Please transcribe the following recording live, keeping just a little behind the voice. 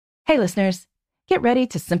Hey listeners, get ready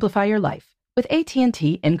to simplify your life with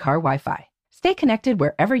AT&T in-car Wi-Fi. Stay connected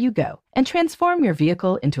wherever you go and transform your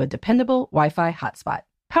vehicle into a dependable Wi-Fi hotspot.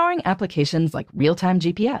 Powering applications like real-time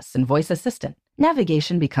GPS and voice assistant,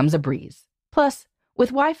 navigation becomes a breeze. Plus,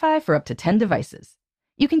 with Wi-Fi for up to 10 devices,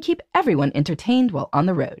 you can keep everyone entertained while on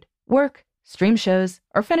the road, work, stream shows,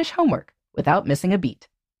 or finish homework without missing a beat.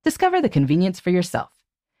 Discover the convenience for yourself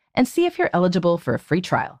and see if you're eligible for a free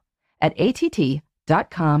trial at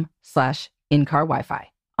att.com/in-car Wi-Fi.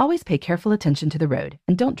 Always pay careful attention to the road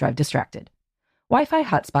and don't drive distracted. Wi-Fi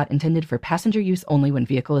hotspot intended for passenger use only when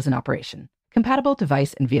vehicle is in operation. Compatible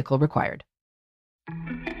device and vehicle required.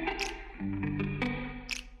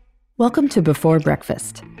 Welcome to Before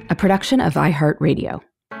Breakfast, a production of iHeartRadio.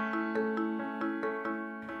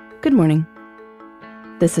 Good morning.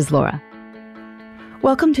 This is Laura.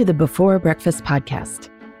 Welcome to the Before Breakfast podcast.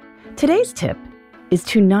 Today's tip is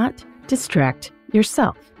to not distract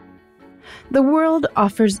yourself. The world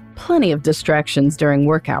offers plenty of distractions during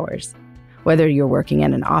work hours, whether you're working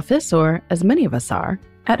in an office or, as many of us are,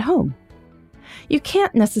 at home. You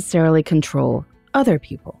can't necessarily control other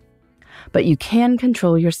people, but you can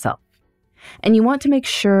control yourself, and you want to make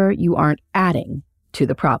sure you aren't adding to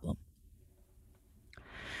the problem.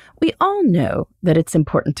 We all know that it's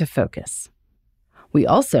important to focus. We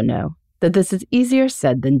also know that this is easier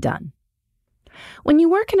said than done. When you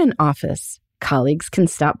work in an office, colleagues can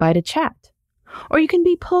stop by to chat, or you can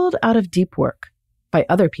be pulled out of deep work by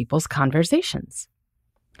other people's conversations.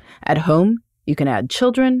 At home, you can add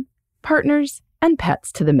children, partners, and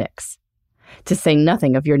pets to the mix, to say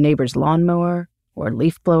nothing of your neighbor's lawnmower or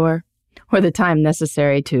leaf blower, or the time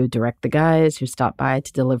necessary to direct the guys who stop by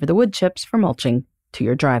to deliver the wood chips for mulching to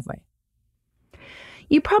your driveway.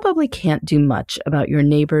 You probably can't do much about your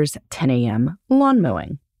neighbor's 10 a.m. lawn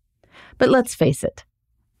mowing. But let's face it,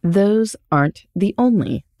 those aren't the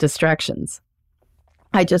only distractions.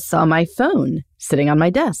 I just saw my phone sitting on my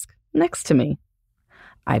desk next to me.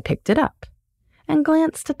 I picked it up and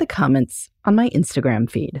glanced at the comments on my Instagram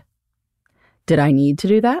feed. Did I need to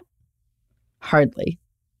do that? Hardly.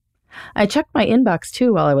 I checked my inbox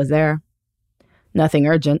too while I was there. Nothing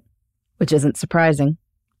urgent, which isn't surprising,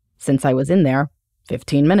 since I was in there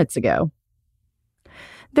 15 minutes ago.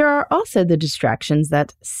 There are also the distractions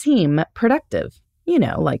that seem productive,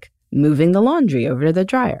 like moving the laundry over to the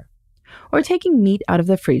dryer, or taking meat out of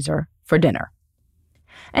the freezer for dinner.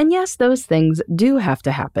 And yes, those things do have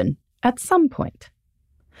to happen at some point.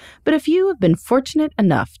 But if you have been fortunate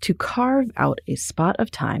enough to carve out a spot of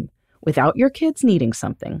time without your kids needing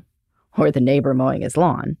something, or the neighbor mowing his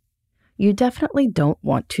lawn, you definitely don't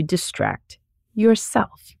want to distract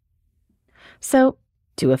yourself. So,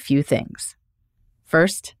 do a few things.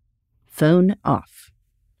 First, phone off,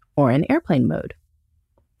 or in airplane mode,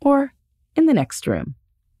 or in the next room.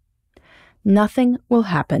 Nothing will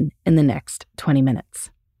happen in the next 20 minutes.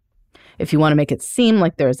 If you want to make it seem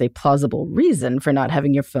like there is a plausible reason for not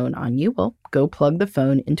having your phone on you, well, go plug the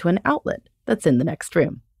phone into an outlet that's in the next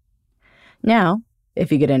room. Now, if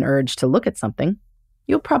you get an urge to look at something,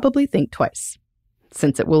 you'll probably think twice,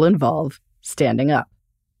 since it will involve standing up.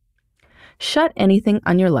 Shut anything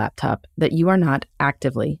on your laptop that you are not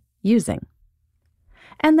actively using.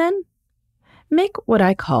 And then make what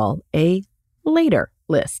I call a later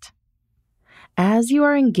list. As you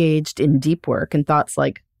are engaged in deep work and thoughts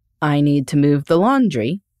like, I need to move the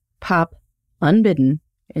laundry, pop, unbidden,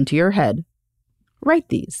 into your head, write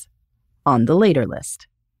these on the later list.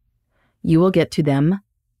 You will get to them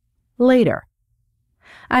later.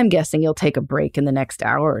 I'm guessing you'll take a break in the next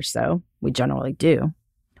hour or so. We generally do,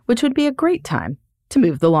 which would be a great time to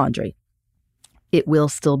move the laundry. It will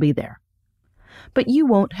still be there, but you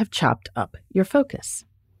won't have chopped up your focus.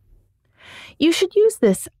 You should use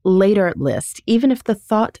this later list even if the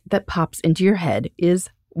thought that pops into your head is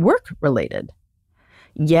work-related.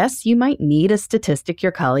 Yes, you might need a statistic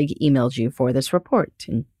your colleague emailed you for this report,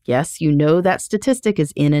 and yes, you know that statistic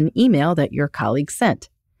is in an email that your colleague sent.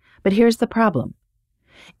 But here's the problem.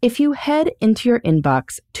 If you head into your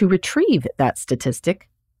inbox to retrieve that statistic,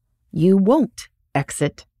 you won't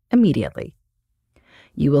exit immediately.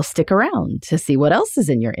 You will stick around to see what else is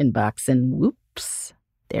in your inbox, and whoops,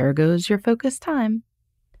 there goes your focus time.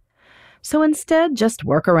 So instead, just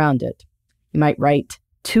work around it. You might write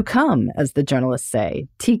to come, as the journalists say,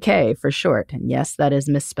 TK for short, and yes, that is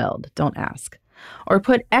misspelled, don't ask. Or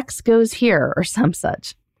put X goes here or some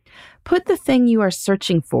such. Put the thing you are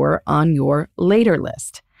searching for on your later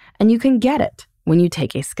list, and you can get it when you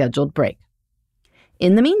take a scheduled break.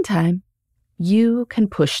 In the meantime, you can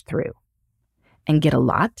push through and get a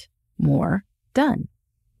lot more done.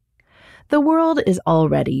 The world is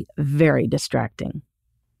already very distracting.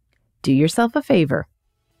 do yourself a favor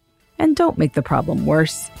and don't make the problem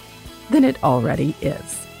worse than it already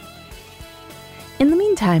is. In the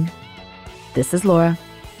meantime, this is Laura.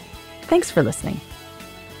 Thanks for listening.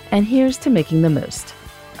 And here's to making the most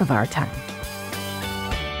of our time.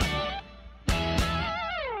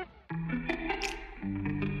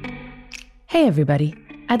 Hey, everybody.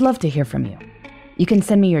 I'd love to hear from you. You can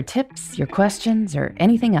send me your tips, your questions, or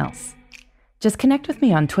anything else. Just connect with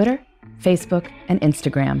me on Twitter, Facebook, and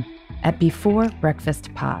Instagram at Before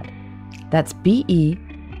Breakfast Pod. That's BE,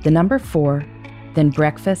 the number 4, then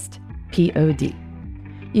breakfast, POD.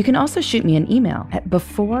 You can also shoot me an email at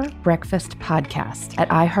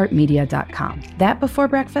beforebreakfastpodcast@iheartmedia.com. That Before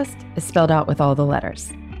Breakfast is spelled out with all the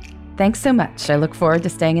letters. Thanks so much. I look forward to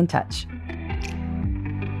staying in touch.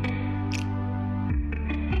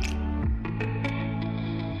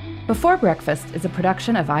 Before Breakfast is a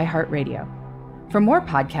production of iHeartRadio. For more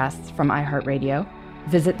podcasts from iHeartRadio,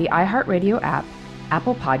 visit the iHeartRadio app,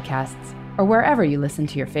 Apple Podcasts, or wherever you listen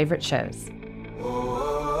to your favorite shows.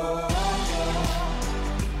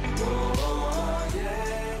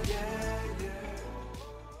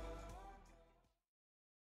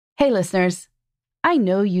 Hey listeners, I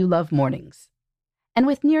know you love mornings. And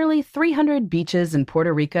with nearly 300 beaches in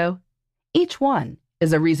Puerto Rico, each one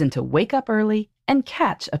is a reason to wake up early and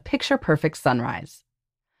catch a picture-perfect sunrise.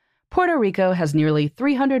 Puerto Rico has nearly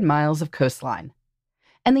 300 miles of coastline,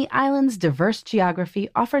 and the island's diverse geography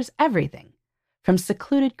offers everything from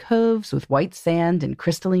secluded coves with white sand and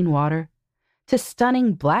crystalline water to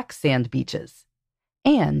stunning black sand beaches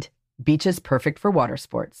and beaches perfect for water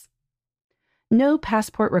sports. No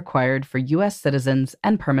passport required for U.S. citizens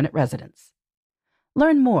and permanent residents.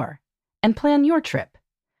 Learn more and plan your trip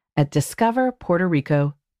at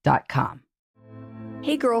discoverpuertorico.com.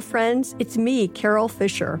 Hey girlfriends, it's me, Carol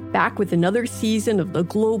Fisher, back with another season of the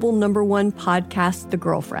global #1 podcast, The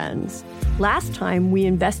Girlfriends. Last time, we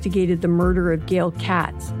investigated the murder of Gail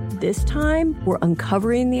Katz. This time, we're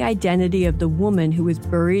uncovering the identity of the woman who was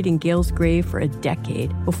buried in Gail's grave for a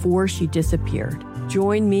decade before she disappeared.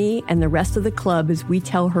 Join me and the rest of the club as we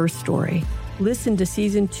tell her story. Listen to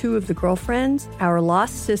Season 2 of The Girlfriends, Our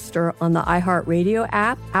Lost Sister on the iHeartRadio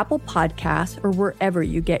app, Apple Podcasts, or wherever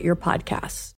you get your podcasts.